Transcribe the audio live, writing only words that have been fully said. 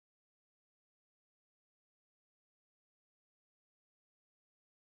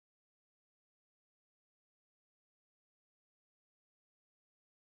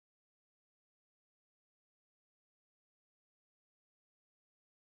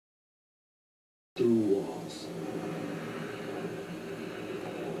missiles.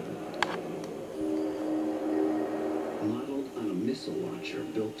 Modeled on a missile launcher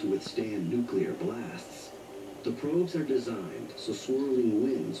built to withstand nuclear blasts, the probes are designed so swirling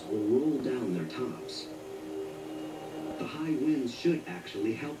winds will roll down their tops. The high winds should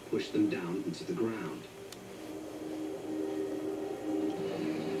actually help push them down into the ground.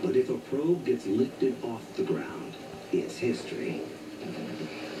 But if a probe gets lifted off the ground, it's history.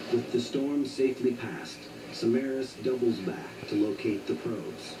 With the storm safely past, Samaras doubles back to locate the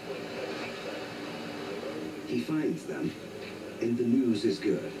probes. He finds them, and the news is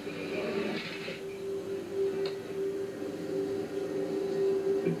good.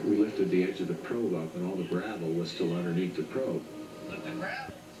 We lifted the edge of the probe up, and all the gravel was still underneath the probe. But the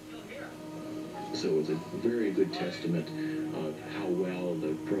gravel is still here. So it was a very good testament of how well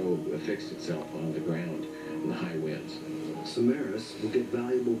the probe affixed itself on the ground in the high winds. Samaras will get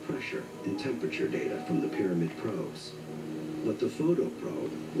valuable pressure and temperature data from the pyramid probes. But the photo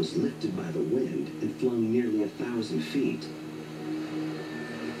probe was lifted by the wind and flung nearly 1,000 feet.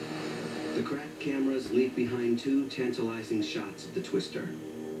 The cracked cameras leave behind 2 tantalizing shots of the twister.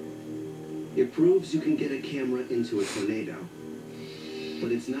 It proves you can get a camera into a tornado,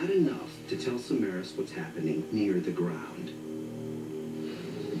 but it's not enough to tell Samaras what's happening near the ground.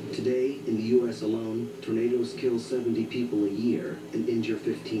 Today, in the U.S. alone, tornadoes kill 70 people a year and injure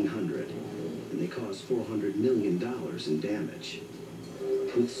 1,500, and they cause $400 million in damage.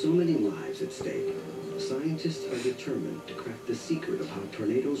 With so many lives at stake, scientists are determined to crack the secret of how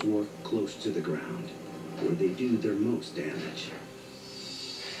tornadoes work close to the ground, where they do their most damage.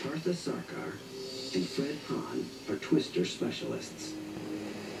 Partha Sarkar and Fred Hahn are twister specialists.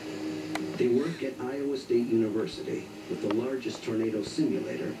 They work at Iowa State University with the largest tornado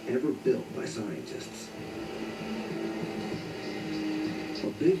simulator ever built by scientists. A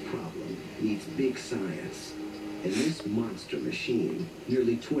big problem needs big science, and this monster machine,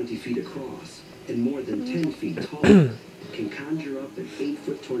 nearly 20 feet across and more than 10 feet tall, can conjure up an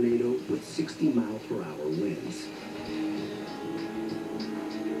 8-foot tornado with 60-mile-per-hour winds.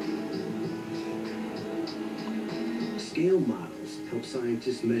 Scale models help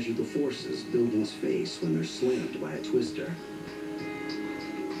scientists measure the forces buildings face when they're slammed by a twister.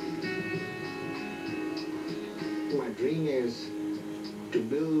 My dream is to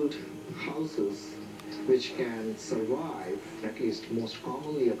build houses which can survive at least most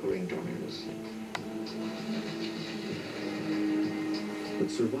commonly occurring tornadoes.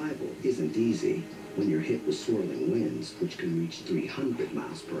 But survival isn't easy when you're hit with swirling winds which can reach 300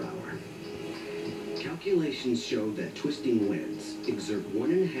 miles per hour. Calculations show that twisting winds exert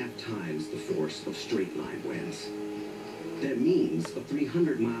 1.5 times the force of straight-line winds. That means a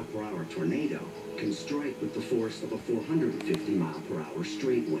 300-mile-per-hour tornado can strike with the force of a 450-mile-per-hour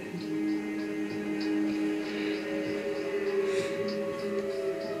straight wind.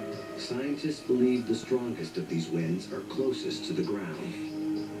 Scientists believe the strongest of these winds are closest to the ground.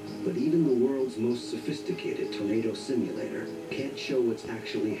 But even the world's most sophisticated tornado simulator can't show what's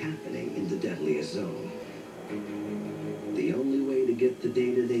actually happening in the deadliest zone. The only way to get the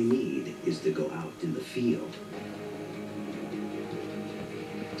data they need is to go out in the field.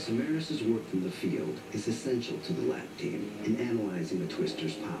 Samaras' work from the field is essential to the lab team in analyzing a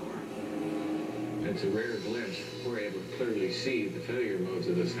twister's power. It's a rare glimpse. We're able to clearly see the failure modes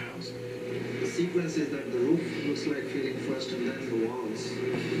of this house. The sequence is that the roof looks like failing first and then the walls.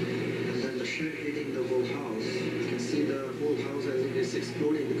 And then the shed hitting the whole house. You can see the whole house as it is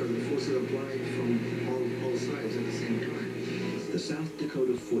exploding because the force is applied from all sides at the same time. The South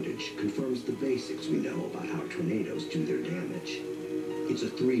Dakota footage confirms the basics we know about how tornadoes do their damage. It's a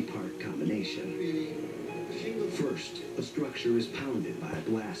 3-part combination. First, a structure is pounded by a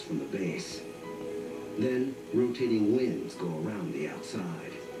blast from the base. Then, rotating winds go around the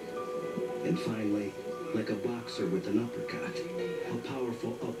outside. And finally, like a boxer with an uppercut, a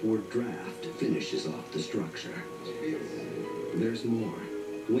powerful upward draft finishes off the structure. There's more.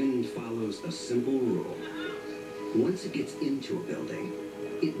 Wind follows a simple rule. Once it gets into a building,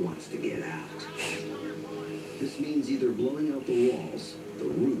 it wants to get out. This means either blowing out the walls, the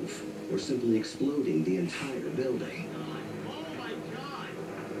roof, or simply exploding the entire building. Oh my God!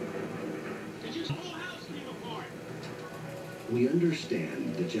 Did your whole house came apart? We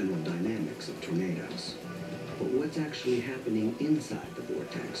understand the general dynamics of tornadoes, but what's actually happening inside the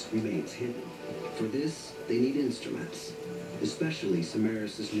vortex remains hidden. For this, they need instruments, especially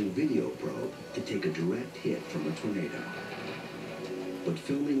Samaras' new video probe to take a direct hit from a tornado. But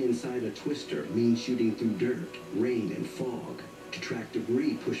filming inside a twister means shooting through dirt, rain, and fog to track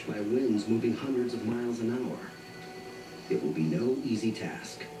debris pushed by winds moving hundreds of miles an hour. It will be no easy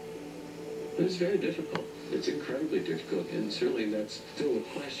task. But it's very difficult. It's incredibly difficult, and certainly that's still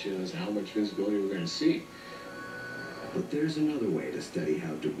a question as to how much visibility we're going to see. But there's another way to study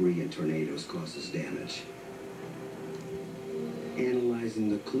how debris in tornadoes causes damage. Analyzing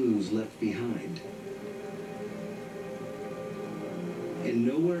the clues left behind. And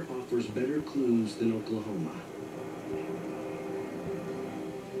nowhere offers better clues than Oklahoma,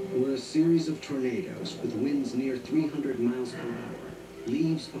 where a series of tornadoes with winds near 300 miles per hour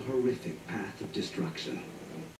leaves a horrific path of destruction.